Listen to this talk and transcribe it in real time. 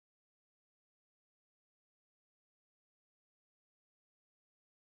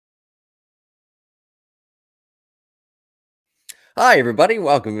Hi, everybody.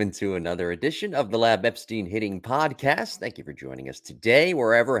 Welcome into another edition of the Lab Epstein Hitting Podcast. Thank you for joining us today,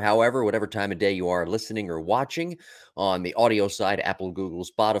 wherever, however, whatever time of day you are listening or watching on the audio side, Apple, Google,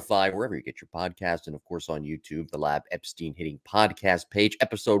 Spotify, wherever you get your podcast, and of course on YouTube, the Lab Epstein Hitting Podcast page,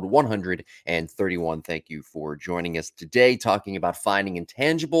 episode 131. Thank you for joining us today, talking about finding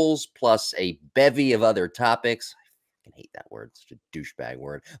intangibles plus a bevy of other topics. I hate that word. It's such a douchebag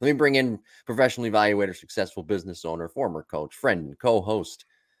word. Let me bring in professional evaluator, successful business owner, former coach, friend, and co-host,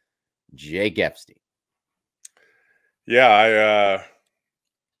 Jake Epstein. Yeah,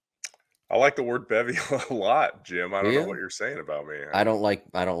 I like the word bevy a lot, Jim. I Do don't know you? what you're saying about me. I don't like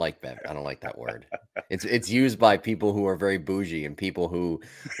bev. I don't like that word. It's used by people who are very bougie and people who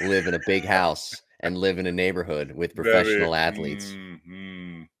live in a big house and live in a neighborhood with Bevy, professional athletes.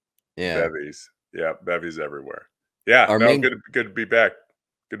 Yeah. bevies. Yeah, bevies everywhere. Yeah, Our no, main good to be back.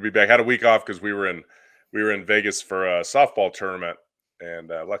 Good to be back. Had a week off because we were in Vegas for a softball tournament, and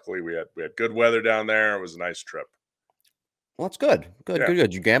luckily we had good weather down there. It was a nice trip. well, that's good. Good, Yeah, good,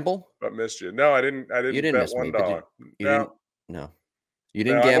 good. You gamble? but missed you. No, I didn't. I You didn't didn't bet miss me, one but dollar. you No, didn't no. You no,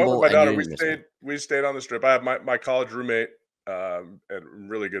 didn't I went with gamble my and you daughter. We didn't miss me. stayed on the strip. I have my college roommate, and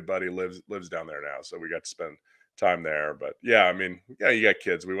really good buddy lives down there now, so we got to spend time there. But yeah, I mean, yeah, you got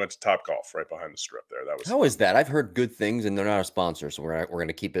kids. We went to Top Golf right behind the strip there. That was How fun. is that? I've heard good things, and they're not a sponsor, so we're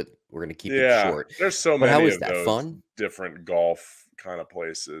gonna keep it Yeah, short. there's so But how many is of that those fun? different golf kind of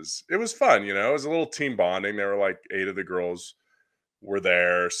places. It was fun, it was a little team bonding. There were like 8 of the girls were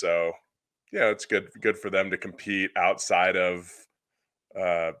there, so yeah, it's good for them to compete outside of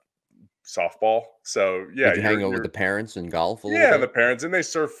uh softball. So yeah, Did you hang you're out with the you're parents and golf a little yeah, and the bit? parents, and they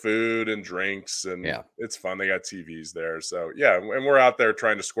serve food and drinks, and Yeah. it's fun. They got TVs there, so yeah, and we're out there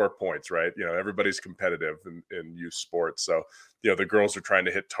trying to score points, right? Everybody's competitive in youth sports, so the girls are trying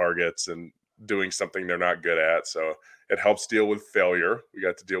to hit targets and doing something they're not good at, so it helps deal with failure. We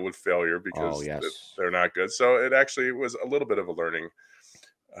got to deal with failure Oh, because yes. they're not good, so it actually was a little bit of a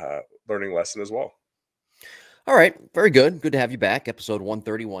uh, learning lesson as well. All right, very good. Good to have you back. Episode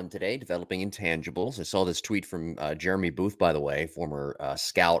 131 today, developing intangibles. I saw this tweet from Jeremy Booth, by the way, former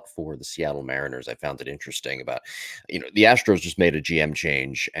scout for the Seattle Mariners. I found it interesting about, the Astros just made a GM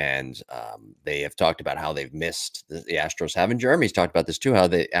change, and they have talked about how they've missed the Astros have, and Jeremy's talked about this too, how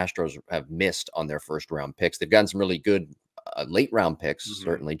the Astros have missed on their first round picks. They've gotten some really good late round picks. Hmm.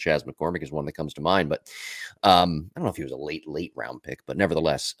 Certainly, Chas McCormick is one that comes to mind, but I don't know if he was a late round pick, but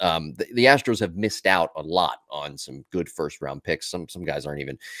nevertheless, the Astros have missed out a lot on some good first round picks. Some guys aren't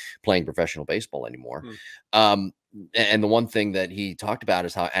even playing professional baseball anymore. Hmm. Um, and the one thing that he talked about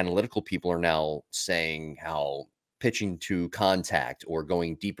is how analytical people are now saying how pitching to contact or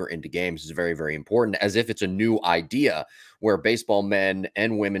going deeper into games is very, very important, as if it's a new idea, where baseball men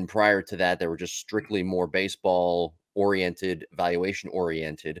and women prior to that, they were just strictly more baseball oriented, evaluation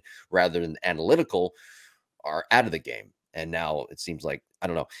oriented rather than analytical, are out of the game. And now it seems like, I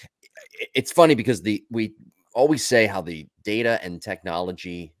don't know. It's funny because we always say how the data and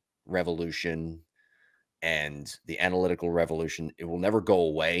technology revolution and the analytical revolution, it will never go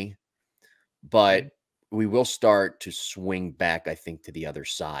away, but Hmm. we will start to swing back, I think, to the other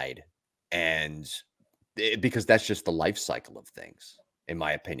side. And because that's just the life cycle of things, in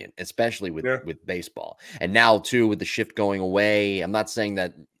my opinion, especially with Yeah. baseball. And now too, with the shift going away, I'm not saying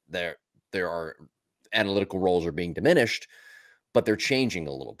that there are analytical roles are being diminished, but they're changing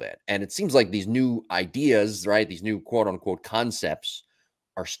a little bit. And it seems like these new ideas, right? These new quote unquote concepts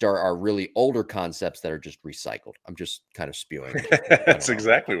are really older concepts that are just recycled. I'm just kind of spewing. I That's don't know.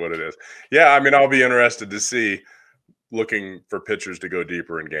 exactly what it is. Yeah, I mean, I'll be interested to see, looking for pitchers to go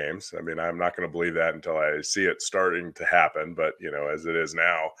deeper in games. I mean, I'm not going to believe that until I see it starting to happen. But as it is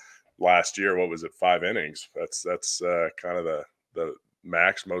now, last year, what was it, 5 innings? That's kind of the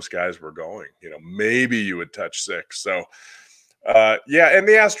max most guys were going. Maybe you would touch six. So yeah, and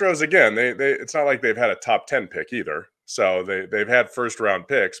the Astros again, they it's not like they've had a top 10 pick either. So they've had first round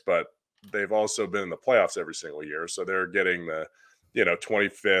picks, but they've also been in the playoffs every single year. So they're getting the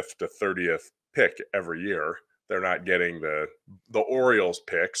 25th to 30th pick every year. They're not getting the Orioles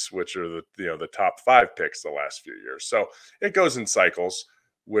picks, which are the top 5 picks the last few years. So it goes in cycles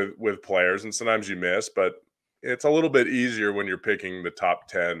with players, and sometimes you miss, but it's a little bit easier when you're picking the top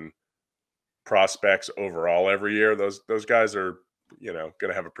 10 prospects overall every year. Those guys are going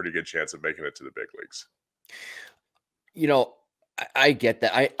to have a pretty good chance of making it to the big leagues. You know, I get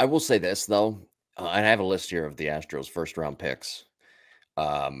that. I will say this though. I have a list here of the Astros first round picks.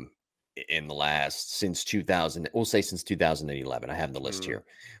 Um, in the last since 2000, we'll say since 2011. I have the list Mm, here,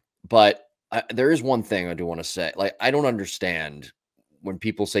 but there is one thing I do want to say. Like, I don't understand when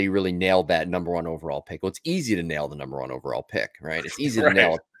people say you really nailed that #1 overall pick, well, it's easy to nail the #1 overall pick, right? It's easy to Right.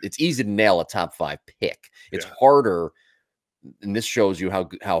 nail a top 5 pick. It's Yeah. harder, and this shows you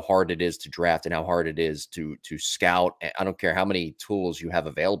how hard it is to draft and how hard it is to scout. I don't care how many tools you have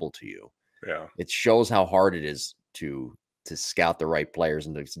available to you. Yeah. It shows how hard it is to scout the right players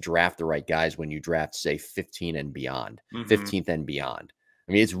and to draft the right guys when you draft, say, 15 and beyond, 15th and beyond.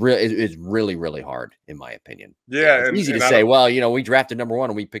 I mean, it's really, really hard, in my opinion. Yeah, It's easy to and I say, don't. well, we drafted #1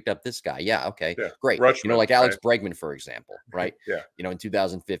 and we picked up this guy. Yeah, okay, Yeah, great. Rushman, Like Alex right? Bregman, for example, right? Yeah. In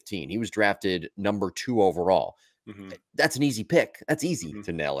 2015, he was drafted #2 overall. Mhm. That's an easy pick. That's easy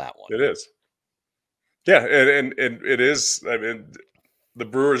to nail that one. It is. Yeah, and it is. I mean, the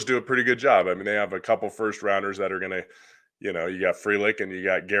Brewers do a pretty good job. I mean, they have a couple first rounders that are going to, you got Frelick and you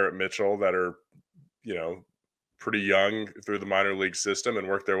got Garrett Mitchell that are, you know, pretty young through the minor league system and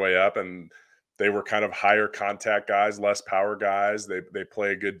work their way up. And they were kind of higher contact guys, less power guys. They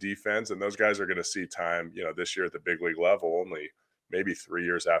play a good defense, and those guys are going to see time, this year at the big league level. Only maybe 3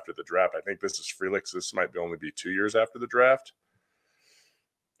 years after the draft. I think this is Frelick's. This might only be 2 years after the draft.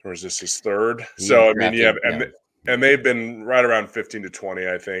 Or is this his third? He was So I mean, drafted, and they've been right around 15 to 20,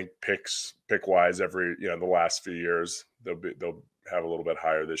 I think, pick wise every the last few years. They'll have a little bit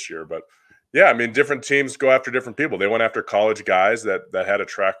higher this year, but yeah, I mean, different teams go after different people. They went after college guys that had a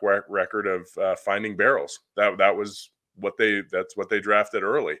track record of finding barrels. That's what they drafted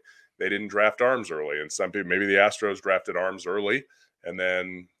early. They didn't draft arms early, and some people, maybe the Astros drafted arms early, and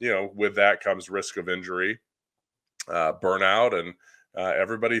then with that comes risk of injury, burnout, and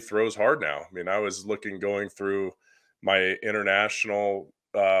everybody throws hard now. I mean, I was going through my international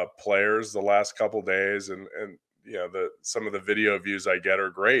players the last couple days, and some of the video views I get are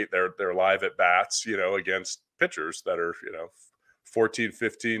great. They're live at bats, against pitchers that are 14,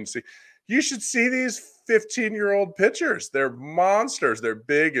 15. You should see these 15-year-old pitchers. They're monsters. They're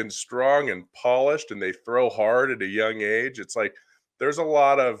big and strong and polished, and they throw hard at a young age. It's like there's a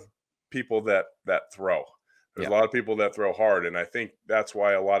lot of people that throw. There's a lot of people that throw hard, and I think that's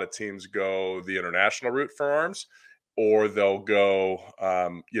why a lot of teams go the international route for arms, or they'll go,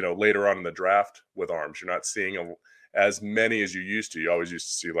 later on in the draft with arms. You're not seeing as many as you used to. You always used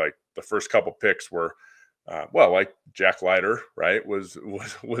to see, like, the first couple picks were, like Jack Leiter, right, was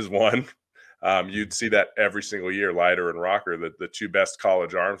one. You'd see that every single year. Leiter and Rocker, the two best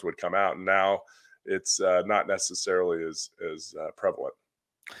college arms, would come out, and now it's not necessarily as prevalent.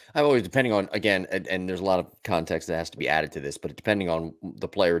 I've always, depending on, again, and there's a lot of context that has to be added to this, but depending on the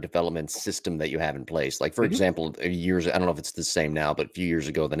player development system that you have in place. Like, for example, I don't know if it's the same now, but a few years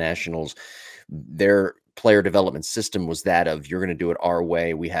ago, the Nationals, their player development system was that of, you're going to do it our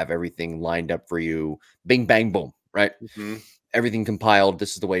way. We have everything lined up for you. Bing, bang, boom, right? Everything compiled.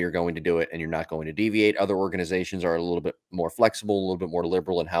 This is the way you're going to do it, and you're not going to deviate. Other organizations are a little bit more flexible, a little bit more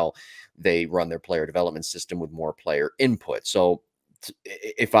liberal in how they run their player development system with more player input. So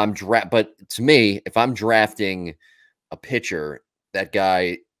but to me, if I'm drafting a pitcher, that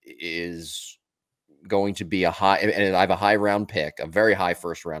guy is going to be and I have a high round pick, a very high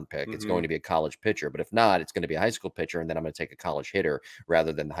first round pick. It's going to be a college pitcher, but if not, it's going to be a high school pitcher, and then I'm going to take a college hitter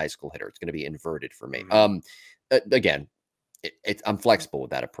rather than the high school hitter. It's going to be inverted for me. Again, I'm flexible with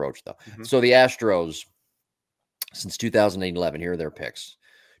that approach, though. So the Astros, since 2011, here are their picks: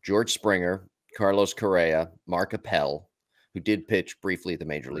 George Springer, Carlos Correa, Mark Appel, who did pitch briefly at the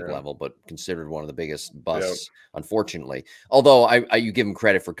major league level, but considered one of the biggest busts, unfortunately. Although you give him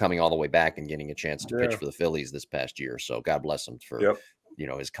credit for coming all the way back and getting a chance to pitch for the Phillies this past year. So God bless him for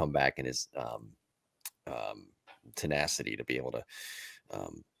his comeback and his tenacity to be able to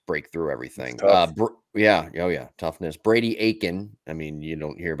break through everything. Toughness. Brady Aiken. I mean, you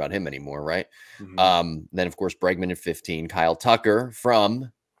don't hear about him anymore, right? Then, of course, Bregman at 15. Kyle Tucker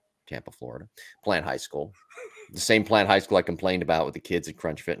from Tampa, Florida, Plant High School. The same Plant High School I complained about with the kids at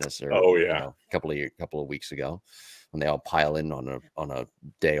Crunch Fitness, a couple of weeks ago, when they all pile in on a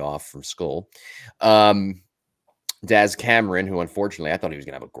day off from school. Daz Cameron, who unfortunately I thought he was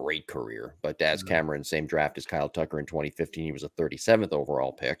going to have a great career, but Daz Cameron, same draft as Kyle Tucker in 2015, he was a 37th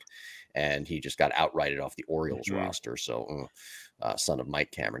overall pick, and he just got outrighted off the Orioles roster. So, son of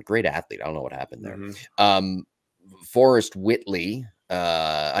Mike Cameron, great athlete. I don't know what happened there. Forrest Whitley.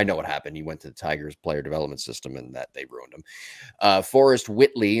 I know what happened. He went to the Tigers player development system, and that they ruined him. Forrest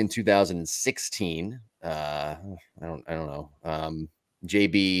Whitley in 2016. I don't know.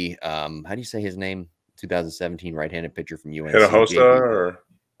 JB, how do you say his name? 2017 right-handed pitcher from UNC. Hinojosa or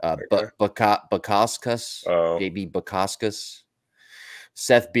Bakauskas. JB Bakauskas.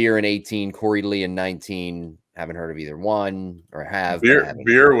 Seth Beer in 18. Corey Lee in 19. Haven't heard of either one, or have.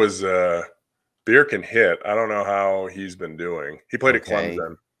 Beer was Beer can hit. I don't know how he's been doing. He played at Okay.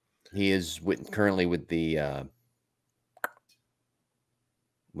 Clemson. He is currently with the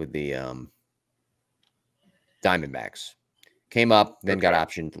Diamondbacks. Came up, then got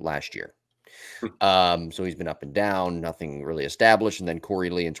Okay. optioned last year. So he's been up and down, nothing really established. And then Corey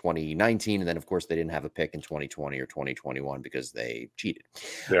Lee in 2019. And then, of course, they didn't have a pick in 2020 or 2021 because they cheated.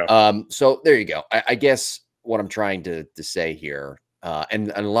 Yeah. So there you go. I guess what I'm trying to say here,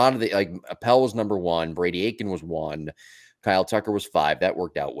 and a lot of the, like, Appel was number 1, Brady Aiken was 1, Kyle Tucker was 5. That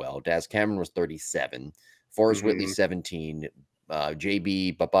worked out well. Daz Cameron was 37, Forrest Whitley Mm-hmm. 17,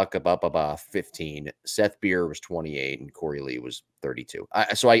 JB Babaka 15, Seth Beer was 28, and Corey Lee was 32.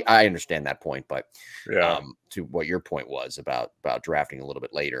 So I understand that point, but Yeah. to what your point was about drafting a little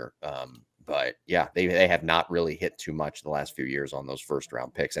bit later. But yeah, they have not really hit too much the last few years on those first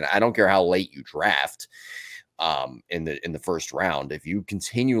round picks. And I don't care how late you draft in the first round, if you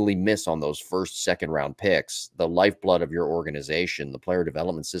continually miss on those first, second round picks, the lifeblood of your organization, the player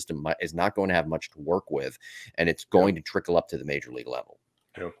development system is not going to have much to work with, and it's going to trickle up to the major league level.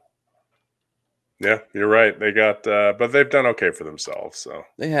 Yeah. Yeah, you're right. They got, but they've done okay for themselves. So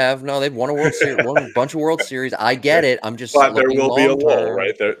They've won a World Series, won a bunch of World Series. I get it. I'm just but there looking will be a long lull, term.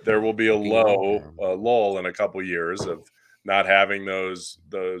 right? There will be a Looking long term. lull in a couple years of not having those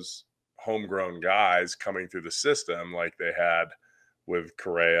homegrown guys coming through the system like they had with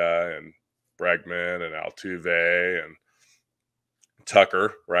Correa and Bregman and Altuve and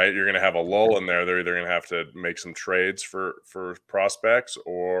Tucker, right? You're going to have a lull in there. They're either going to have to make some trades for prospects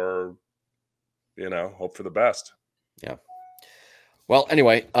or, hope for the best. Yeah. Well,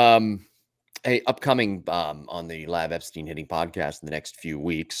 anyway, hey, upcoming on the Lab Epstein Hitting podcast in the next few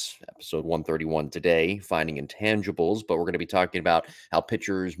weeks, episode 131 today, Finding Intangibles. But we're going to be talking about how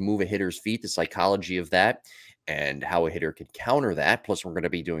pitchers move a hitter's feet, the psychology of that, and how a hitter can counter that. Plus, we're going to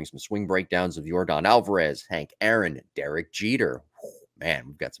be doing some swing breakdowns of Yordan Alvarez, Hank Aaron, Derek Jeter. Man,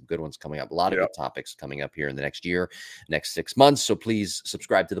 we've got some good ones coming up. A lot of good topics coming up here in the next year, next 6 months. So please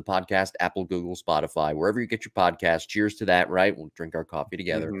subscribe to the podcast, Apple, Google, Spotify, wherever you get your podcast. Cheers to that, right? We'll drink our coffee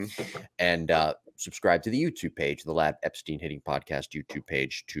together. And subscribe to the YouTube page, the Lab Epstein Hitting Podcast YouTube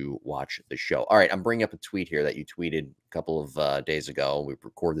page, to watch the show. All right, I'm bringing up a tweet here that you tweeted a couple of days ago. We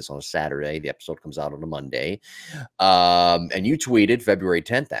record this on a Saturday. The episode comes out on a Monday. And you tweeted February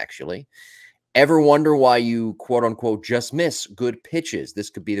 10th, actually. Ever wonder why you, quote unquote, just miss good pitches? This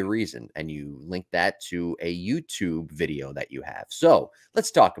could be the reason. And you link that to a YouTube video that you have. So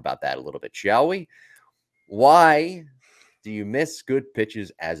let's talk about that a little bit, shall we? Why do you miss good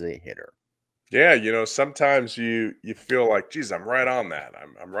pitches as a hitter? Yeah, sometimes you feel like, geez, I'm right on that.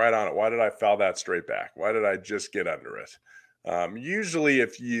 I'm right on it. Why did I foul that straight back? Why did I just get under it? Usually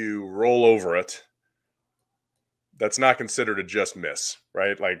if you roll over it, that's not considered a just miss,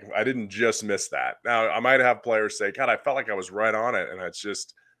 right? Like, I didn't just miss that. Now, I might have players say, God, I felt like I was right on it, and it's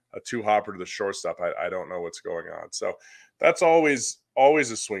just a two-hopper to the shortstop. I don't know what's going on. So that's always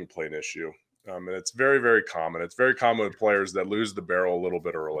a swing plane issue. And it's very, very common. It's very common with players that lose the barrel a little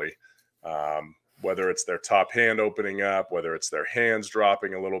bit early, whether it's their top hand opening up, whether it's their hands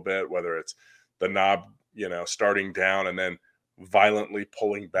dropping a little bit, whether it's the knob, starting down and then violently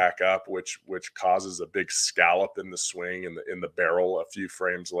pulling back up, which causes a big scallop in the swing in the barrel a few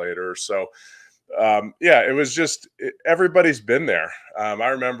frames later. So it was just everybody's been there. I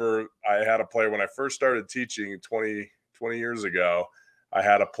remember I had a player when I first started teaching 20 years ago. I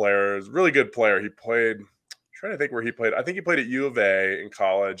had a player, a really good player. He played, I'm trying to think where he played. I think he played at U of A in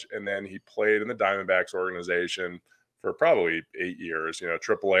college, and then he played in the Diamondbacks organization for probably 8 years,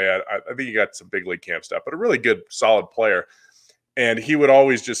 AAA. I think he got some big league camp stuff, but a really good, solid player. And he would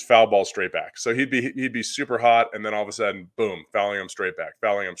always just foul ball straight back. So he'd be super hot, and then all of a sudden, boom, fouling him straight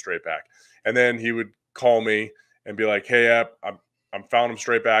back. And then he would call me and be like, "Hey, I'm fouling him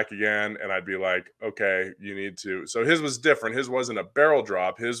straight back again." And I'd be like, "Okay, you need to." So his was different. His wasn't a barrel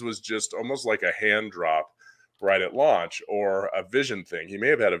drop. His was just almost like a hand drop right at launch, or a vision thing. He may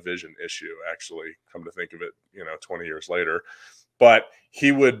have had a vision issue, actually, come to think of it, 20 years later. But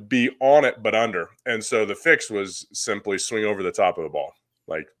he would be on it but under. And so the fix was simply swing over the top of the ball.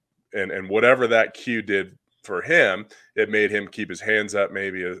 And whatever that cue did for him, it made him keep his hands up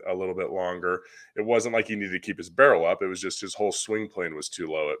maybe a little bit longer. It wasn't like he needed to keep his barrel up. It was just his whole swing plane was too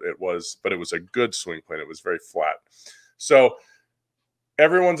low. But it was a good swing plane. It was very flat. So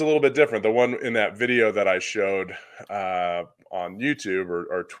everyone's a little bit different. The one in that video that I showed on YouTube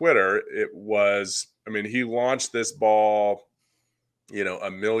or Twitter, he launched this ball,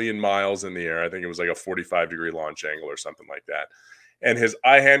 a million miles in the air. I think it was like a 45-degree launch angle or something like that. And his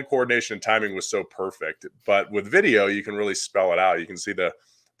eye-hand coordination and timing was so perfect. But with video, you can really spell it out. You can see the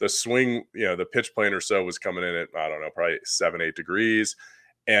the swing, the pitch plane or so was coming in at, I don't know, probably 7-8 degrees.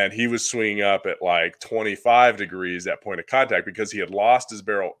 And he was swinging up at like 25 degrees at point of contact because he had lost his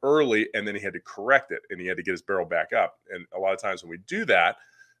barrel early and then he had to correct it and he had to get his barrel back up. And a lot of times when we do that,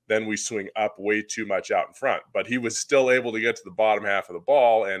 then we swing up way too much out in front. But he was still able to get to the bottom half of the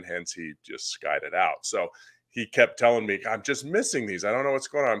ball, and hence he just skied it out. So he kept telling me, I'm just missing these. I don't know what's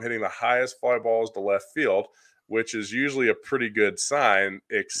going on. I'm hitting the highest fly balls to left field, which is usually a pretty good sign,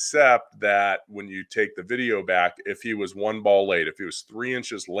 except that when you take the video back, if he was one ball late, if he was 3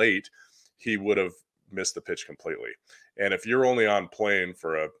 inches late, he would have missed the pitch completely. And if you're only on plane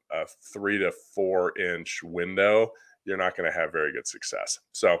for a 3 to 4 inch window, you're not going to have very good success.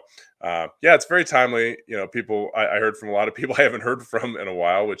 So, yeah, it's very timely. People, I heard from a lot of people I haven't heard from in a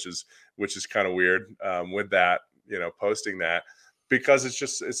while, which is kind of weird with that, posting that, because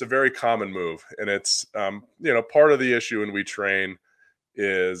it's a very common move. And it's, part of the issue when we train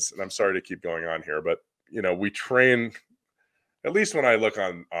is, and I'm sorry to keep going on here, but, we train, at least when I look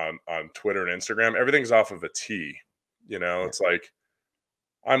on Twitter and Instagram, everything's off of a tee. It's like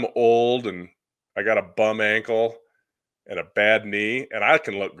I'm old and I got a bum ankle and a bad knee, and I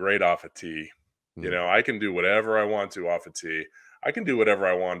can look great off a tee. I can do whatever I want to off a tee. I can do whatever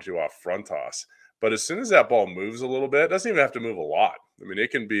I want to off front toss. But as soon as that ball moves a little bit, it doesn't even have to move a lot. I mean,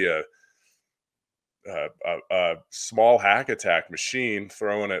 it can be a small hack attack machine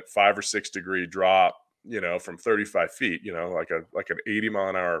throwing at 5 or 6 degree drop, from 35 feet, like an 80 mile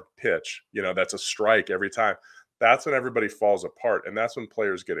an hour pitch, that's a strike every time. That's when everybody falls apart. And that's when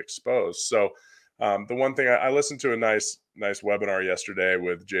players get exposed. So, the one thing I listened to a nice webinar yesterday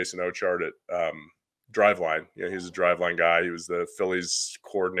with Jason Ochart at Driveline. He's a Driveline guy. He was the Phillies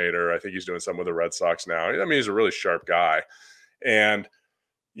coordinator. I think he's doing some with the Red Sox now. I mean, he's a really sharp guy. And,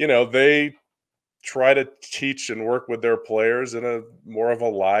 they try to teach and work with their players in a more of a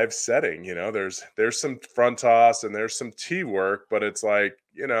live setting. There's some front toss and there's some tee work, but it's like,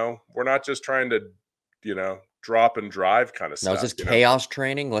 we're not just trying to, drop and drive kind of stuff. Now, is this chaos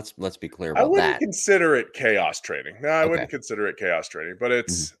training? Let's be clear about that. I wouldn't consider it chaos training. No, I wouldn't consider it chaos training, but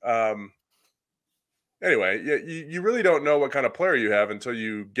it's anyway, you really don't know what kind of player you have until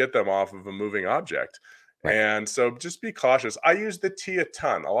you get them off of a moving object. Right. And so just be cautious. I use the tee a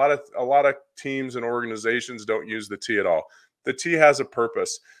ton. A lot of teams and organizations don't use the tee at all. The tee has a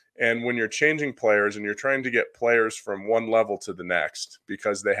purpose. And when you're changing players and you're trying to get players from one level to the next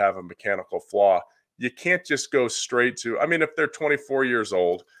because they have a mechanical flaw, you can't just go straight to, I mean, if they're 24 years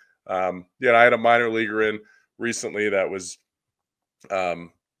old, I had a minor leaguer in recently that was,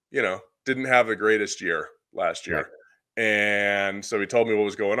 didn't have the greatest year last year. Right. And so he told me what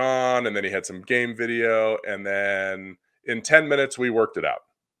was going on. And then he had some game video. And then in 10 minutes, we worked it out.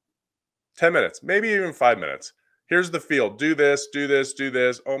 10 minutes, maybe even 5 minutes. Here's the field. Do this, do this, do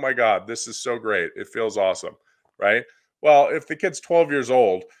this. Oh my God, this is so great. It feels awesome. Right? Well, if the kid's 12 years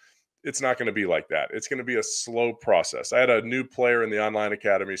old, it's not going to be like that. It's going to be a slow process. I had a new player in the online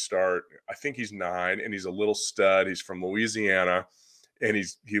academy start. I think he's 9 and he's a little stud. He's from Louisiana and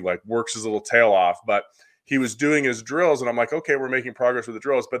he like works his little tail off, but he was doing his drills and I'm like, okay, we're making progress with the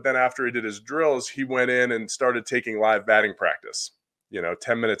drills. But then after he did his drills, he went in and started taking live batting practice,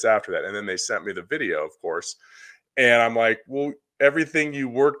 10 minutes after that. And then they sent me the video, of course. And I'm like, well, everything you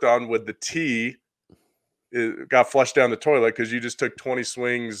worked on with the tee got flushed down the toilet because you just took 20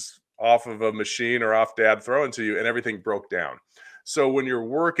 swings off of a machine or off dad throwing to you and everything broke down. So when you're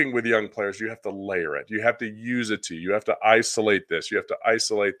working with young players, you have to layer it. You have to use it you have to isolate this. You have to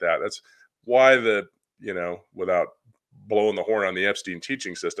isolate that. That's why without blowing the horn on the Epstein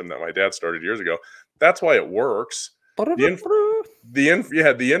teaching system that my dad started years ago, that's why it works.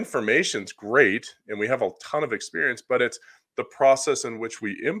 The information's great and we have a ton of experience, but it's the process in which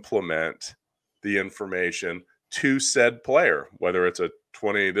we implement the information to said player, whether it's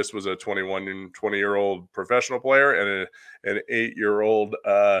this was a 21 and 20-year-old professional player and an 8-year-old,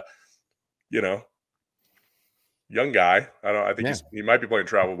 young guy. I think he might be playing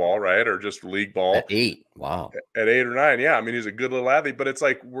travel ball, right? Or just league ball. At 8. Wow. At 8 or 9. Yeah. I mean, he's a good little athlete, but it's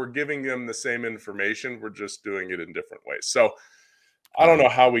like, we're giving them the same information. We're just doing it in different ways. So I don't know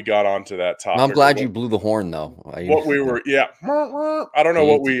how we got onto that topic. I'm glad you blew the horn though. I don't know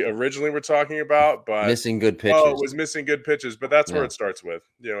what we originally were talking about, but missing good pitches. Oh, it was missing good pitches, but that's where it starts with.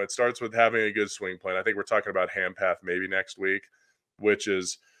 It starts with having a good swing plan. I think we're talking about hand path maybe next week, which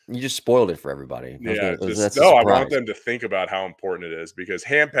is you just spoiled it for everybody. I want them to think about how important it is because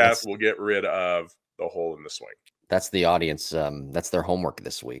hand path will get rid of the hole in the swing. That's the audience. That's their homework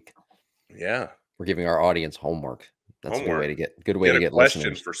this week. Yeah, we're giving our audience homework. That's a good way to get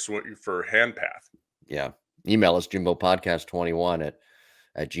questions for hand path. Yeah. Email us jimbopodcast21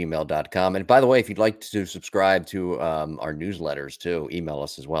 gmail.com. And by the way, if you'd like to subscribe to our newsletters too, email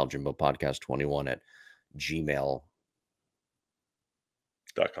us as well, jimbopodcast21 at gmail.com.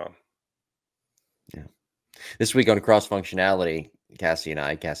 Yeah. This week on Cross Functionality, Cassie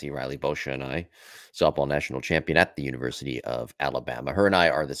Riley Boscia and I, softball national champion at the University of Alabama. Her and I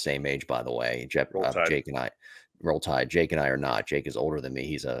are the same age, by the way. Jake and I, roll tide. Jake and I are not. Jake is older than me.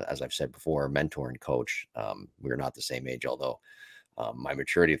 He's as I've said before, a mentor and coach. We're not the same age, although my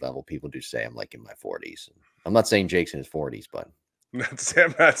maturity level, people do say I'm like in my 40s. I'm not saying Jake's in his 40s, but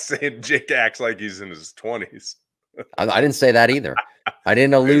I'm not saying Jake acts like he's in his 20s. I didn't say that either. I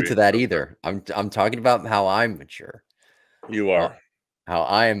didn't allude to that either. I'm talking about how I'm mature. You are. How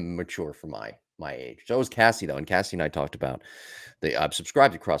I am mature for my age. So is Cassie, though. And Cassie and I talked about I've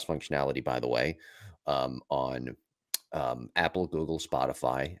subscribed to Cross Functionality, by the way, on Apple, Google,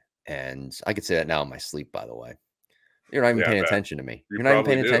 Spotify. And I could say that now in my sleep, by the way. You're not even paying attention to me. You're not even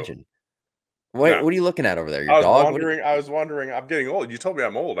paying attention. What are you looking at over there? Your dog? I was wondering. I'm getting old. You told me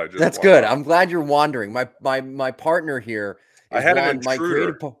I'm old. That's good. I'm glad you're wandering. My partner here is my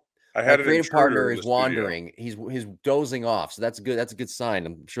creative partner is wandering. He's dozing off. So that's good. That's a good sign.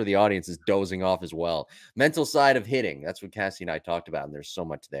 I'm sure the audience is dozing off as well. Mental side of hitting. That's what Cassie and I talked about. And there's so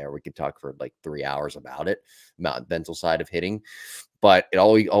much there. We could talk for like 3 hours about it. Mental side of hitting. But it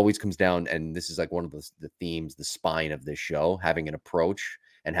always comes down, and this is like one of the themes, the spine of this show, having an approach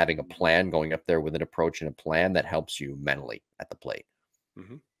and having a plan, going up there with an approach and a plan that helps you mentally at the plate.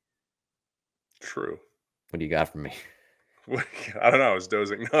 Mm-hmm. True. What do you got for me? I don't know. I was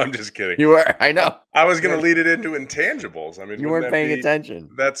dozing. No, I'm just kidding. You were. I know. I was going to lead it into intangibles. I mean, you weren't paying attention.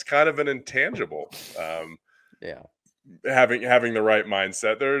 That's kind of an intangible. Yeah. Having the right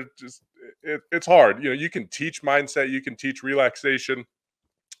mindset. They're just it's hard. You can teach mindset. You can teach relaxation.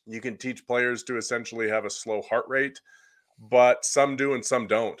 You can teach players to essentially have a slow heart rate, but some do and some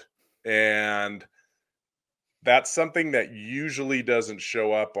don't. And that's something that usually doesn't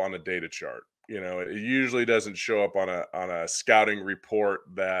show up on a data chart. It usually doesn't show up on a scouting report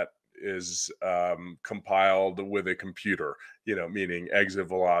that is compiled with a computer, meaning exit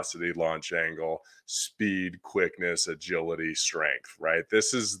velocity, launch angle, speed, quickness, agility, strength, right?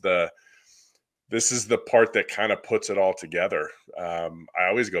 This is the part that kind of puts it all together. I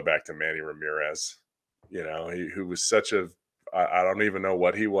always go back to Manny Ramirez, who was I don't even know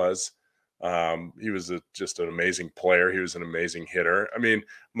what he was. He was just an amazing player. He was an amazing hitter. I mean,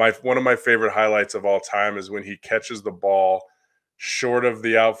 one of my favorite highlights of all time is when he catches the ball short of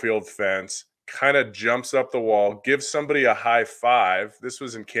the outfield fence, kind of jumps up the wall, gives somebody a high five. This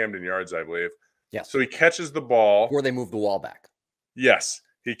was in Camden Yards, I believe. Yeah. So he catches the ball. Before they move the wall back. Yes.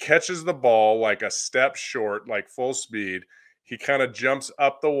 He catches the ball like a step short, like full speed. He kind of jumps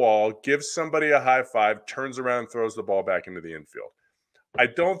up the wall, gives somebody a high five, turns around and throws the ball back into the infield. I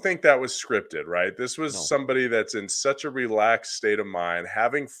don't think that was scripted, right? This was somebody that's in such a relaxed state of mind,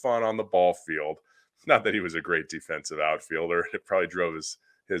 having fun on the ball field. Not that he was a great defensive outfielder. It probably drove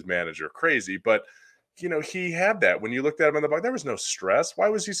his manager crazy. But, he had that. When you looked at him on the box, there was no stress. Why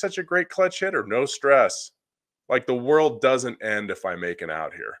was he such a great clutch hitter? No stress. Like the world doesn't end if I make an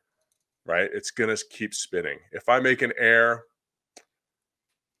out here, right? It's going to keep spinning. If I make an error,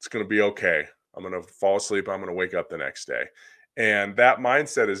 it's going to be okay. I'm going to fall asleep. I'm going to wake up the next day. And that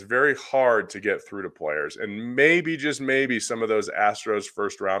mindset is very hard to get through to players. And maybe, just maybe, some of those Astros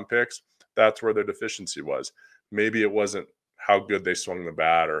first-round picks, that's where their deficiency was. Maybe it wasn't how good they swung the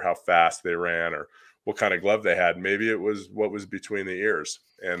bat or how fast they ran or what kind of glove they had. Maybe it was what was between the ears.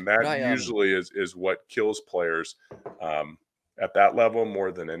 And that usually is what kills players at that level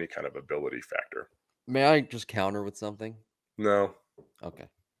more than any kind of ability factor. May I just counter with something? No. Okay.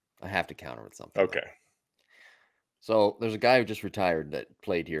 I have to counter with something. Okay. So there's a guy who just retired that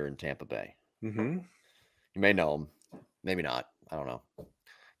played here in Tampa Bay. Mm-hmm. You may know him. Maybe not. I don't know.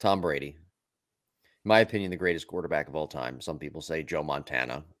 Tom Brady. In my opinion, the greatest quarterback of all time. Some people say Joe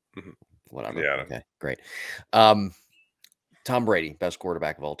Montana. Mm-hmm. Whatever. Yeah. Okay, great. Tom Brady, best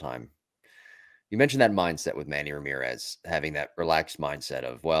quarterback of all time. You mentioned that mindset with Manny Ramirez, having that relaxed mindset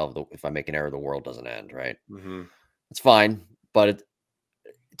of, well, if I make an error, the world doesn't end, right? Mm-hmm. It's fine, but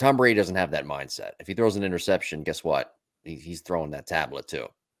Tom Brady doesn't have that mindset. If he throws an interception, guess what? He's throwing that tablet too,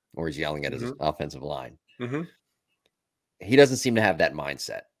 or he's yelling at his offensive line. Mm-hmm. He doesn't seem to have that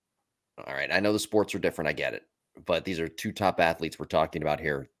mindset. All right. I know the sports are different. I get it. But these are two top athletes we're talking about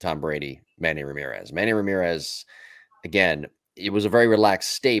here. Tom Brady, Manny Ramirez. Manny Ramirez, again, it was a very relaxed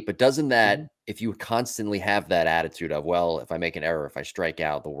state, but doesn't that, if you constantly have that attitude of, well, if I make an error, if I strike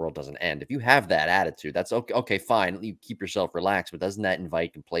out, the world doesn't end. If you have that attitude, that's okay, fine. You keep yourself relaxed, but doesn't that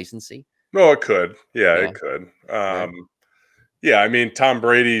invite complacency? No, it could. Yeah, it could. Right. Yeah, I mean, Tom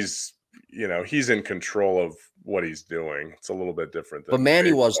Brady's, he's in control of what he's doing. It's a little bit different But than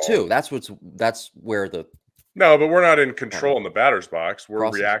Manny was baseball. too. That's where the No, but we're not in uh, control in the batter's box. We're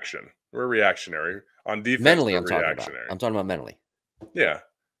crosses. reaction. We're reactionary. On defense, Mentally, they're I'm talking about. reactionary. I'm talking about mentally, Yeah.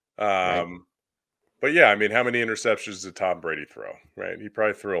 right? But yeah, I mean, how many interceptions did Tom Brady throw? Right? He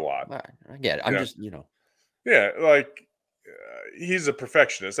probably threw a lot. All right, I get it. You I'm know? just, Yeah, like he's a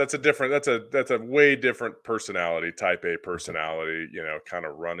perfectionist. That's a way different personality, type A personality, kind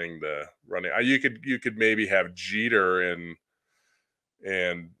of running. You could maybe have Jeter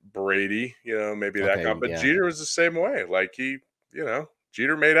and Brady, maybe that guy. okay. But Yeah, Jeter was the same way. Like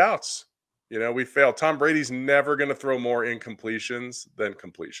Jeter made outs. We failed. Tom Brady's never going to throw more incompletions than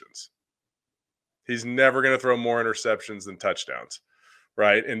completions. He's never going to throw more interceptions than touchdowns.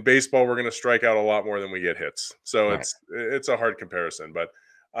 Right? In baseball, we're going to strike out a lot more than we get hits. So right. it's a hard comparison, but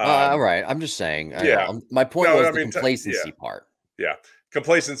All um, right. I'm just saying. I know. yeah. My point No, was I the mean, yeah. complacency part. Yeah,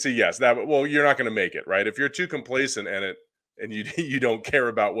 complacency, yes. Well, you're not going to make it, right? If you're too complacent and you you don't care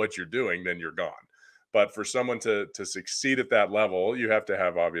about what you're doing, then you're gone. But for someone to succeed at that level, you have to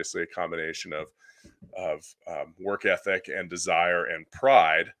have obviously a combination of work ethic and desire and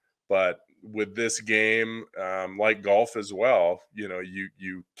pride. But with this game, like golf as well,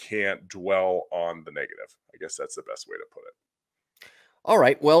 you can't dwell on the negative. I guess that's the best way to put it. All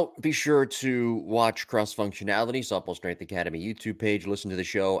right. Well, be sure to watch Cross Functionality, Softball Strength Academy YouTube page. Listen to the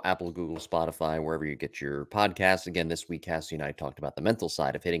show, Apple, Google, Spotify, wherever you get your podcasts. Again, this week, Cassie and I talked about the mental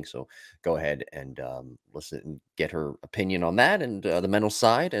side of hitting. So go ahead and listen and get her opinion on that and the mental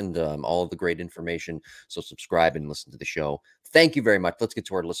side and all of the great information. So subscribe and listen to the show. Thank you very much. Let's get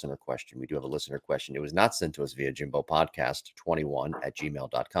to our listener question. We do have a listener question. It was not sent to us via Jimbo Podcast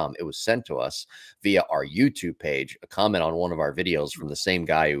 21@gmail.com. It was sent to us via our YouTube page, a comment on one of our videos from the same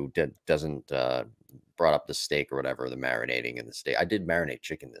guy who doesn't brought up the steak or whatever, the marinating in the steak. I did marinate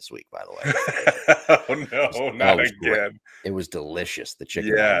chicken this week, by the way. Oh no, It not was great. again. It was delicious. The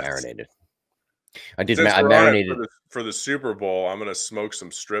chicken that I Yes. marinated. Since I we're on it marinated. for the Super Bowl, I'm gonna smoke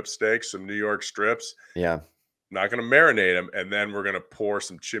some strip steaks, some New York strips. Yeah. Not gonna marinate them, and then we're gonna pour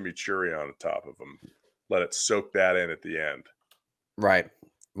some chimichurri on the top of them. Let it soak that in at the end. Right.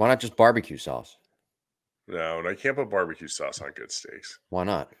 Why not just barbecue sauce? No, and I can't put barbecue sauce on good steaks. Why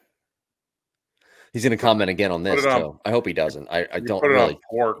not? He's going to comment again on Put this it on. too. I hope he doesn't. I You don't put it on really.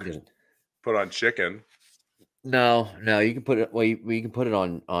 pork. Put on chicken. No, you can put it. Well, you can put it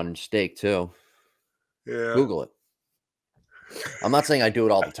on steak too. Yeah. Google it. I'm not saying I do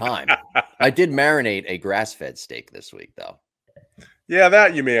it all the time. I did marinate a grass-fed steak this week, though. Yeah,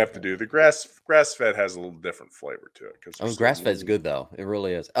 that you may have to do. The grass fed has a little different flavor to it because Grass-fed's good though. It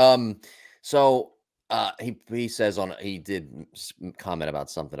really is. So he says he did comment about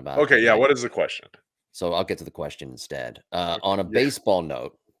something about Okay, yeah. What is the question? So I'll get to the question instead. Okay, On a yeah. baseball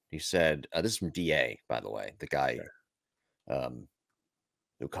note, he said, this is from DA, by the way, the guy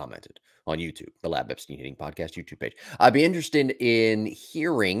who commented on YouTube, the Lab Epstein Hitting Podcast YouTube page. I'd be interested in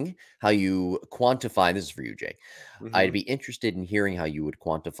hearing how you quantify, this is for you, Jay. I'd be interested in hearing how you would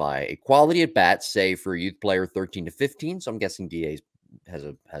quantify a quality at bat, say for a youth player 13 to 15. So I'm guessing DA has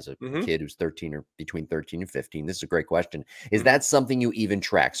a kid who's 13 or between 13 and 15. This is a great question. Is that something you even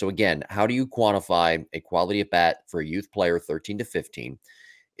track? So again, how do you quantify a quality at bat for a youth player 13 to 15?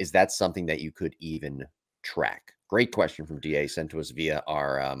 Is that something that you could even track? Great question from DA sent to us via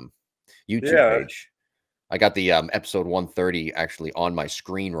our YouTube page. I got the episode 130 actually on my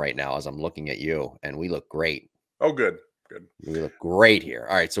screen right now as I'm looking at you, and we look great. Oh, good. We look great here.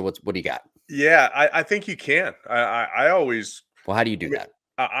 All right, so what do you got? Yeah, I think you can. I always. Well, how do you do that?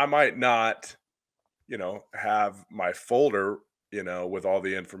 I might not, have my folder, with all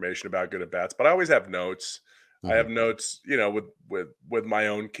the information about good at bats, but I always have notes. I have notes, with my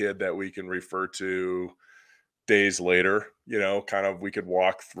own kid that we can refer to days later, kind of we could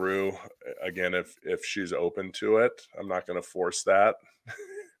walk through again if she's open to it. I'm not going to force that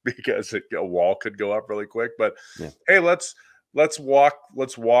because a wall could go up really quick. But hey, let's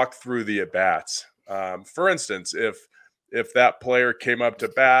walk through the at bats. For instance, if that player came up to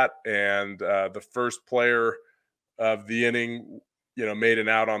bat and the first player of the inning, made an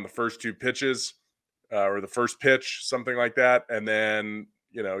out on the first two pitches or the first pitch, something like that, and then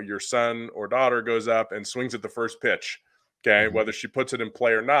your son or daughter goes up and swings at the first pitch. Okay, whether she puts it in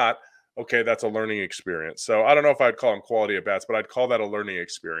play or not. Okay, that's a learning experience. So I don't know if I'd call them quality at bats, but I'd call that a learning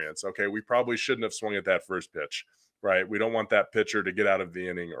experience. Okay, we probably shouldn't have swung at that first pitch, right? We don't want that pitcher to get out of the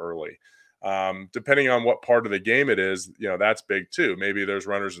inning early. Depending on what part of the game it is, that's big too. Maybe there's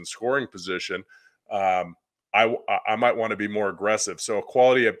runners in scoring position. I might want to be more aggressive. So a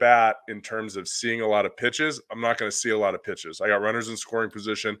quality at bat in terms of seeing a lot of pitches, I'm not going to see a lot of pitches. I got runners in scoring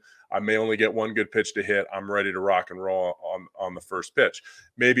position. I may only get one good pitch to hit. I'm ready to rock and roll on the first pitch.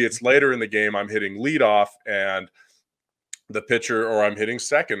 Maybe it's later in the game. I'm hitting leadoff and the pitcher, or I'm hitting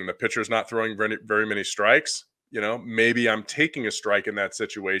second and the pitcher's not throwing very many strikes. Maybe I'm taking a strike in that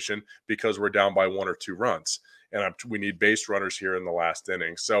situation because we're down by 1 or 2 runs and we need base runners here in the last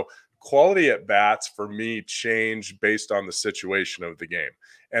inning. So quality at bats for me change based on the situation of the game.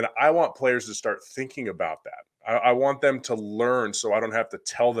 And I want players to start thinking about that. I want them to learn so I don't have to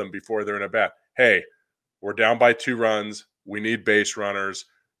tell them before they're in a bat, hey, we're down by 2 runs. We need base runners.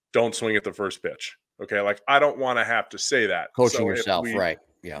 Don't swing at the first pitch. Okay. Like, I don't want to have to say that. Coaching yourself, right.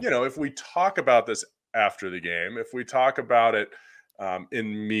 Yeah. If we talk about this after the game, if we talk about it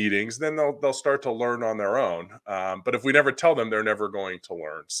in meetings, then they'll start to learn on their own. But if we never tell them, they're never going to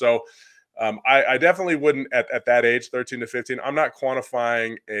learn. So I definitely wouldn't at that age, 13 to 15. I'm not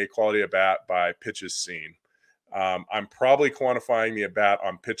quantifying a quality at bat by pitches seen. I'm probably quantifying the at bat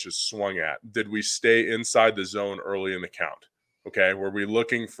on pitches swung at. Did we stay inside the zone early in the count? Okay. Were we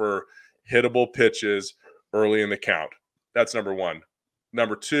looking for hittable pitches early in the count? That's number one.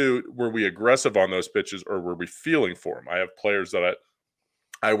 Number two, were we aggressive on those pitches or were we feeling for them? I have players that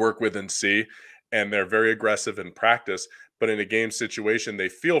I work with and see, and they're very aggressive in practice, but in a game situation, they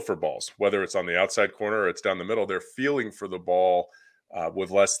feel for balls, whether it's on the outside corner or it's down the middle. They're feeling for the ball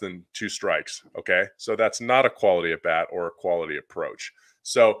with less than 2 strikes. Okay. So that's not a quality at bat or a quality approach.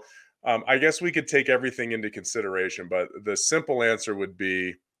 So I guess we could take everything into consideration, but the simple answer would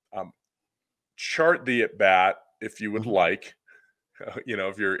be chart the at bat if you would like.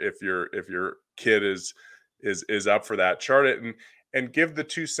 If your kid is up for that, chart it and give the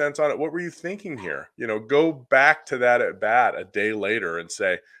 2 cents on it. What were you thinking here? Go back to that at bat a day later and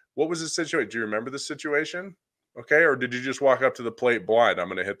say, what was the situation? Do you remember the situation? Okay. Or did you just walk up to the plate blind? I'm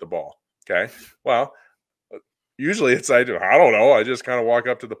going to hit the ball. Okay. Well, usually it's I don't know. I just kind of walk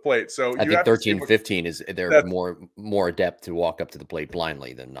up to the plate. So I think 13, 15 is they're more adept to walk up to the plate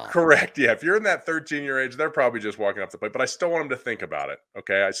blindly than not. Correct. Yeah. If you're in that 13-year age, they're probably just walking up to the plate. But I still want them to think about it.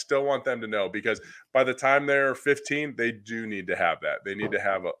 Okay. I still want them to know, because by the time they're 15, they do need to have that. They need to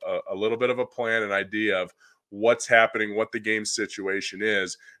have a little bit of a plan, an idea of what's happening, what the game situation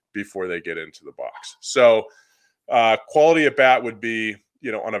is before they get into the box. So quality at bat would be,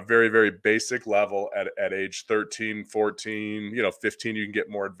 on a very, very basic level at age 13, 14, 15, you can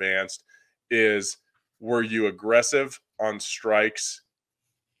get more advanced, is were you aggressive on strikes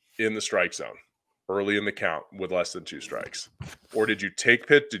in the strike zone early in the count with less than 2 strikes? Or did you take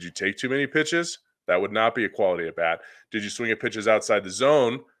too many pitches? That would not be a quality at bat. Did you swing at pitches outside the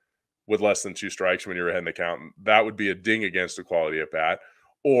zone with less than 2 strikes when you were ahead in the count? That would be a ding against a quality at bat.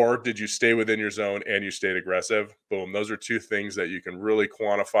 Or did you stay within your zone and you stayed aggressive? Boom. Those are 2 things that you can really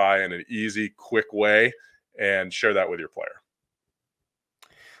quantify in an easy, quick way and share that with your player.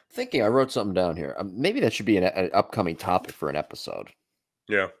 I wrote something down here. Maybe that should be an upcoming topic for an episode.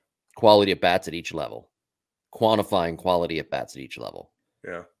 Yeah. Quality at bats at each level. Quantifying quality at bats at each level.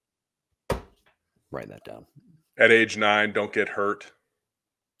 Yeah. Write that down. At age 9, don't get hurt.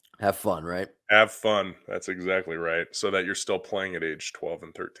 Have fun, right? Have fun. That's exactly right. So that you're still playing at age 12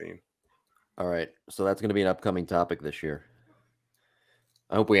 and 13. All right. So that's going to be an upcoming topic this year.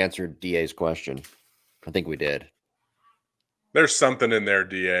 I hope we answered DA's question. I think we did. There's something in there,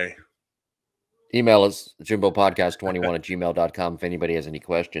 DA. Email us, jimbopodcast21@gmail.com if anybody has any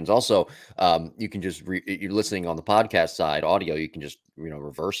questions. Also, you can just, you're listening on the podcast side, audio, you can just,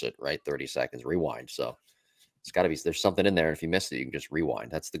 reverse it, right? 30 seconds, rewind. So it's got to be, there's something in there. And if you missed it, you can just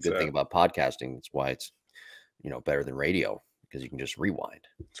rewind. That's the good thing about podcasting. That's why it's, better than radio, because you can just rewind.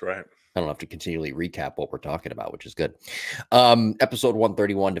 That's right. I don't have to continually recap what we're talking about, which is good. Episode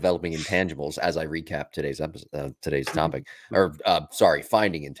 131, developing intangibles. As I recap today's episode, today's topic, or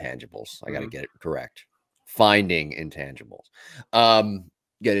finding intangibles. I got to get it correct. Finding intangibles.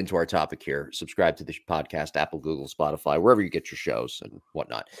 Get into our topic here. Subscribe to the podcast, Apple, Google, Spotify, wherever you get your shows and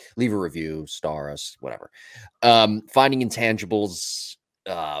whatnot. Leave a review, star us, whatever. Finding intangibles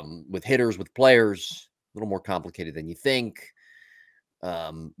with hitters, with players, a little more complicated than you think.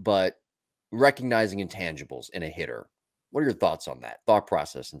 But recognizing intangibles in a hitter. What are your thoughts on that thought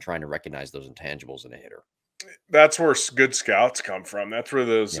process and trying to recognize those intangibles in a hitter? That's where good scouts come from. That's where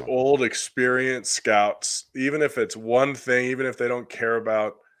those old experienced scouts, even if it's one thing, even if they don't care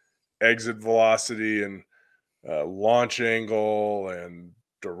about exit velocity and launch angle and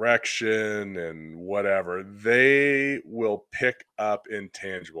direction and whatever, they will pick up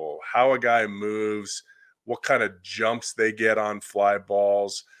intangible, how a guy moves, what kind of jumps they get on fly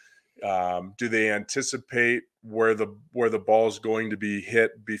balls. Do they anticipate where the ball is going to be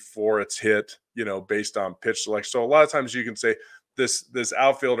hit before it's hit? Based on pitch selection. So a lot of times you can say this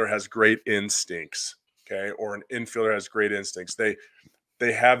outfielder has great instincts, okay, or an infielder has great instincts. They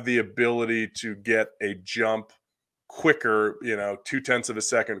have the ability to get a jump quicker, 0.2 of a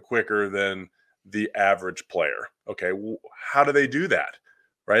second quicker than the average player. Okay, how do they do that?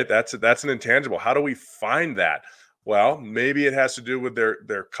 Right, that's an intangible. How do we find that? Well, maybe it has to do with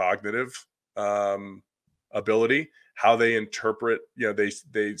their cognitive um, ability, how they interpret.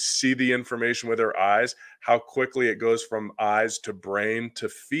 They see the information with their eyes, how quickly it goes from eyes to brain to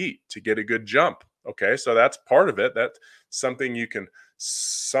feet to get a good jump. Okay, so that's part of it. That's something you can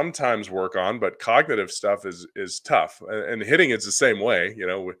sometimes work on, but cognitive stuff is tough. And hitting is the same way.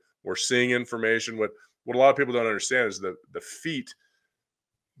 We're seeing information. What a lot of people don't understand is the feet.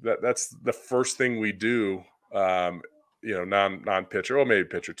 That's the first thing we do. Non pitcher, or maybe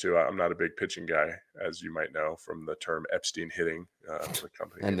pitcher too. I'm not a big pitching guy, as you might know from the term Epstein hitting, the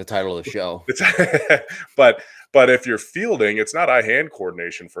company. And the title of the show. But if you're fielding, it's not eye-hand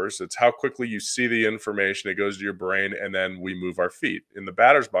coordination first. It's how quickly you see the information. It goes to your brain, and then we move our feet. In the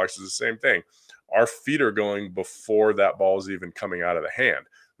batter's box is the same thing. Our feet are going before that ball is even coming out of the hand.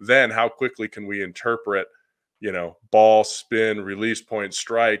 Then how quickly can we interpret, ball, spin, release point,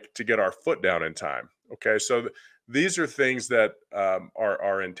 strike to get our foot down in time? Okay, so these are things that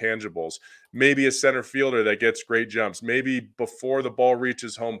are intangibles. Maybe a center fielder that gets great jumps. Maybe before the ball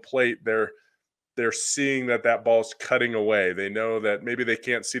reaches home plate, they're seeing that ball's cutting away. They know that maybe they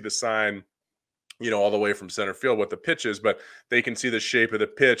can't see the sign, all the way from center field what the pitch is, but they can see the shape of the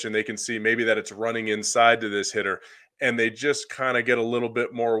pitch, and they can see maybe that it's running inside to this hitter, and they just kind of get a little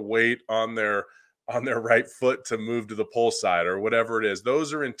bit more weight on their right foot to move to the pull side or whatever it is.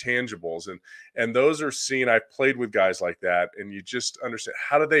 Those are intangibles, and those are seen. I've played with guys like that, and you just understand,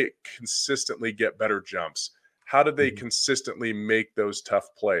 how do they consistently get better jumps? How do they consistently make those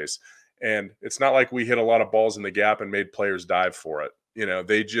tough plays? And it's not like we hit a lot of balls in the gap and made players dive for it.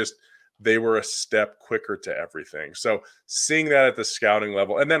 They were a step quicker to everything. So seeing that at the scouting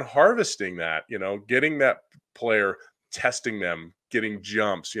level, and then harvesting that, getting that player, testing them, getting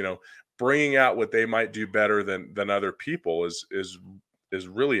jumps, bringing out what they might do better than other people is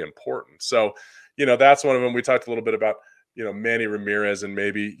really important. So, that's one of them. We talked a little bit about, Manny Ramirez, and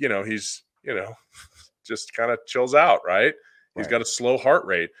maybe, he's, just kind of chills out, right? He's got a slow heart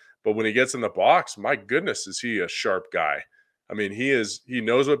rate, but when he gets in the box, my goodness, is he a sharp guy. I mean, he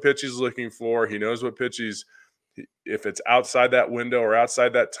knows what pitch he's looking for. He knows what pitch if it's outside that window or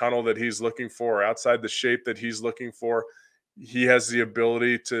outside that tunnel that he's looking for, or outside the shape that he's looking for, he has the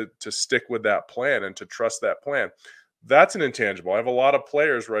ability to stick with that plan and to trust that plan. That's an intangible. I have a lot of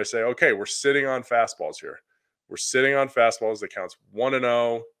players where I say, okay, we're sitting on fastballs here. We're sitting on fastballs that counts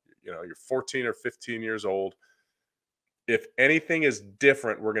 1-0. You're 14 or 15 years old. If anything is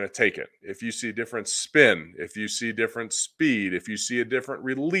different, we're going to take it. If you see different spin, if you see different speed, if you see a different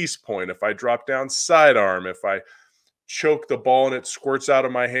release point, if I drop down sidearm, if I choke the ball and it squirts out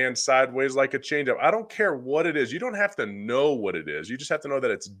of my hand sideways like a changeup, I don't care what it is. You don't have to know what it is. You just have to know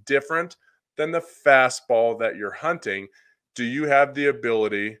that it's different than the fastball that you're hunting. Do you have the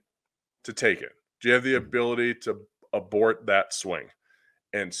ability to take it? Do you have the ability to abort that swing?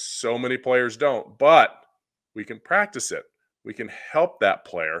 And so many players don't, but we can practice it. We can help that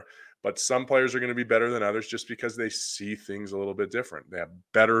player, but some players are going to be better than others just because they see things a little bit different. They have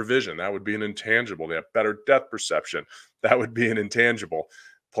better vision. That would be an intangible. They have better depth perception. That would be an intangible.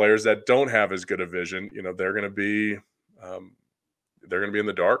 Players that don't have as good a vision, they're going to be in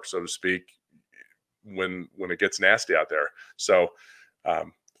the dark, so to speak, when it gets nasty out there. So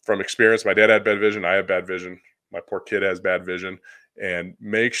from experience, my dad had bad vision. I have bad vision. My poor kid has bad vision. And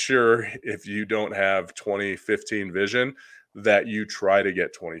make sure, if you don't have 2015 vision, that you try to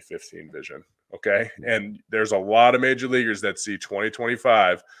get 2015 vision. Okay. And there's a lot of major leaguers that see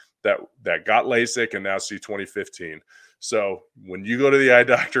 2025 that got LASIK and now see 2015. So when you go to the eye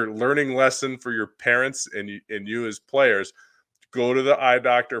doctor, learning lesson for your parents and you as players, go to the eye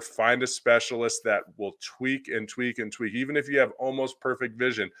doctor, find a specialist that will tweak and tweak and tweak. Even if you have almost perfect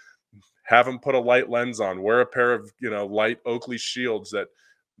vision, have them put a light lens on, wear a pair of, light Oakley shields that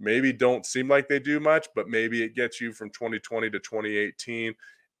maybe don't seem like they do much, but maybe it gets you from 2020 to 2018.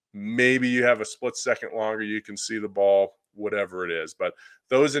 Maybe you have a split second longer, you can see the ball, whatever it is. But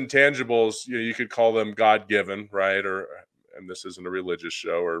those intangibles, you could call them God-given, right? And this isn't a religious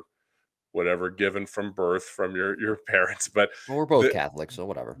show or whatever, given from birth from your parents. But we're both Catholics, so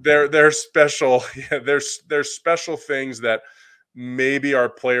whatever. They're special. Yeah, there's special things that maybe our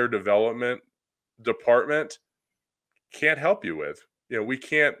player development department can't help you with. We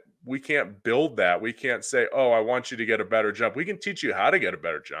can't build that. We can't say, "Oh, I want you to get a better jump." We can teach you how to get a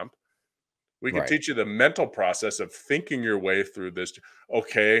better jump. We can Right. teach you the mental process of thinking your way through this.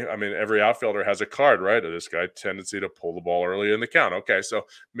 Okay, I mean, every outfielder has a card, right? This guy tendency to pull the ball early in the count. Okay, so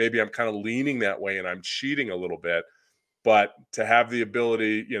maybe I'm kind of leaning that way and I'm cheating a little bit. But to have the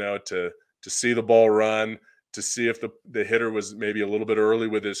ability, to see the ball run, to see if the hitter was maybe a little bit early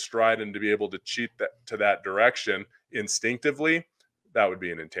with his stride, and to be able to cheat that to that direction instinctively, that would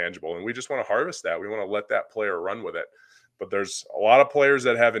be an intangible. And we just want to harvest that. We want to let that player run with it. But there's a lot of players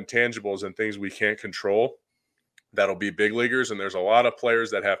that have intangibles and things we can't control that'll be big leaguers. And there's a lot of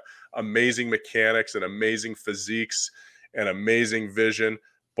players that have amazing mechanics and amazing physiques and amazing vision.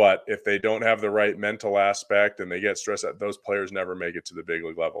 But if they don't have the right mental aspect and they get stressed out, those players never make it to the big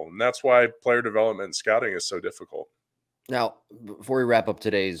league level. And that's why player development and scouting is so difficult. Now, before we wrap up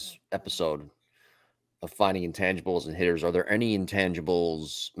today's episode of finding intangibles and hitters, are there any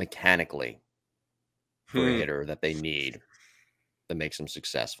intangibles mechanically for a hitter that they need that makes them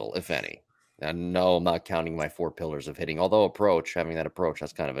successful, if any? And no, I'm not counting my 4 pillars of hitting, although having that approach,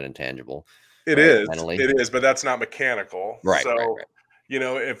 that's kind of an intangible, It right? is, Mentally. it is, but that's not mechanical. Right, right, So, right.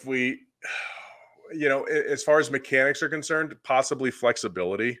 if we, as far as mechanics are concerned, possibly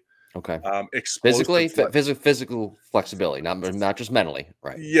flexibility, Okay. explosive, Physical flexibility, not just mentally,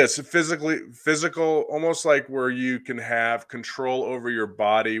 right? yes, physical, almost like where you can have control over your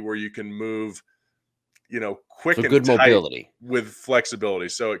body, where you can move, quick So and good tight mobility. with flexibility.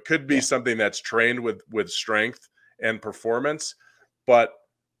 So it could be Yeah. something that's trained with strength and performance. But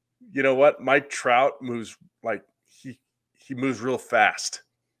you know what? Mike Trout moves like he moves real fast.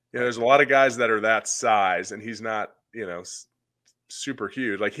 Right. There's a lot of guys that are that size, and he's not, super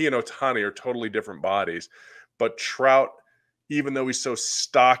huge. Like he and Otani are totally different bodies. But Trout, even though he's so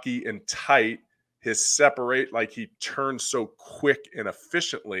stocky and tight, his separate, like he turns so quick and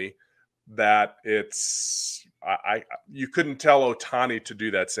efficiently that it's you couldn't tell Otani to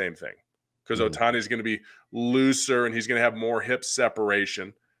do that same thing, because Mhm. Otani is going to be looser and he's going to have more hip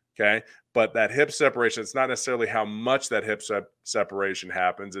separation. Okay. But that hip separation, it's not necessarily how much that hip separation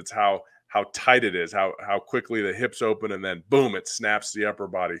happens. It's how tight it is, how quickly the hips open, and then boom, it snaps the upper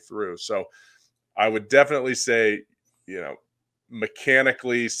body through. So I would definitely say,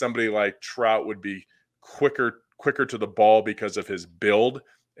 mechanically, somebody like Trout would be quicker to the ball because of his build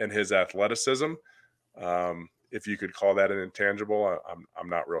and his athleticism. If you could call that an intangible, I'm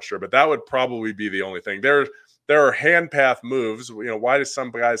not real sure, but that would probably be the only thing. There are hand path moves. Why do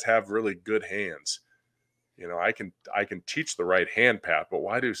some guys have really good hands? I can teach the right hand path, but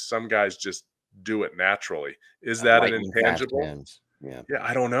why do some guys just do it naturally? Is that an Lightning fast intangible? hands. Yeah. Yeah,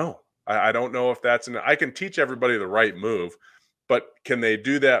 I don't know. I don't know if that's I can teach everybody the right move, but can they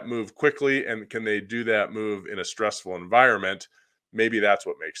do that move quickly, and can they do that move in a stressful environment? Maybe that's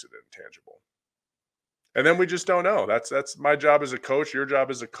what makes it intangible. And then we just don't know. That's my job as a coach. Your job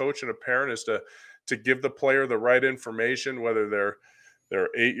as a coach and a parent is to give the player the right information, whether they're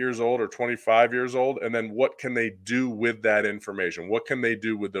 8 years old or 25 years old, and then what can they do with that information? What can they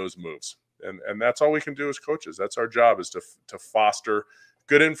do with those moves? And that's all we can do as coaches. That's our job, is to foster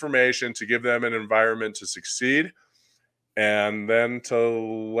good information, to give them an environment to succeed, and then to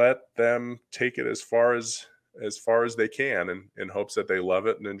let them take it as far as they can, in hopes that they love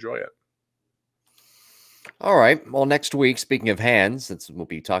it and enjoy it. All right. Well, next week, speaking of hands, we'll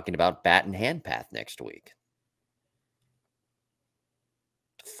be talking about bat and hand path next week.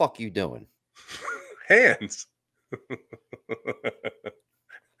 What the fuck you doing? Hands.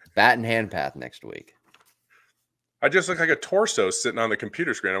 Bat and hand path next week. I just look like a torso sitting on the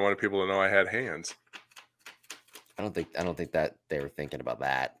computer screen. I wanted people to know I had hands. I don't think that they were thinking about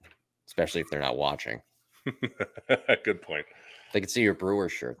that, especially if they're not watching. Good point. They can see your Brewer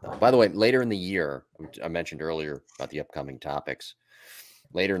shirt, though. By the way, later in the year, I mentioned earlier about the upcoming topics.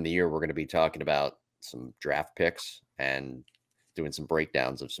 Later in the year, we're going to be talking about some draft picks and doing some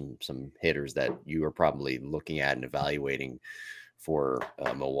breakdowns of some hitters that you are probably looking at and evaluating for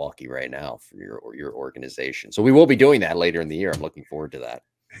Milwaukee right now for your organization. So we will be doing that later in the year. I'm looking forward to that.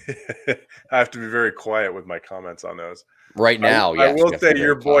 I have to be very quiet with my comments on those. Right now, I yes. will say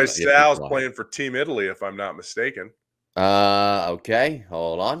your boy You have to be Sal's quiet. playing for Team Italy, if I'm not mistaken. Okay.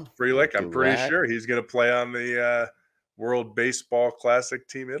 Hold on. Freelick, I'm pretty sure he's going to play on the World Baseball Classic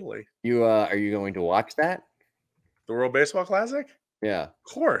Team Italy. Are you going to watch that? The World Baseball Classic? Yeah. Of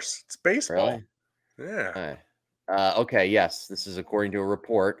course. It's baseball. Really? Yeah. Okay. Yes. This is according to a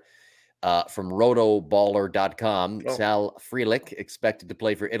report from rotoballer.com. Oh. Sal Frelick expected to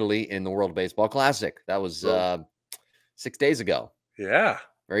play for Italy in the World Baseball Classic. That was 6 days ago. Yeah.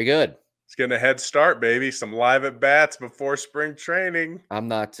 Very good. It's getting a head start, baby. Some live at bats before spring training. I'm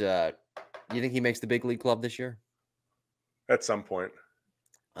not. You think he makes the big league club this year? At some point.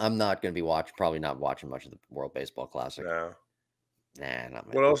 I'm not going to be probably not watching much of the World Baseball Classic. No. Nah,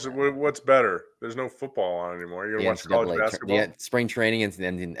 not What else? What's better? There's no football on anymore. You're the gonna watch college NCAA, basketball? the spring training and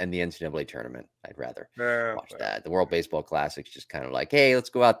the NCAA tournament. I'd rather Yeah. watch that. The World Baseball Classic's just kind of like, hey, let's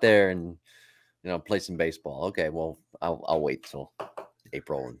go out there and play some baseball. Okay, well, I'll wait till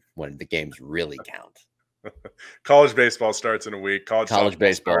April when the games really count. College baseball starts in a week. College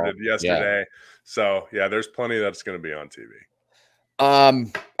baseball started yesterday. Yeah. So yeah, there's plenty that's going to be on TV.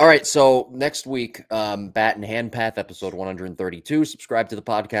 All right. So next week, Bat and Hand Path, episode 132. Subscribe to the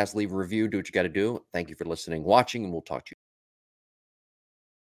podcast, leave a review, do what you got to do. Thank you for listening, watching, and we'll talk to you.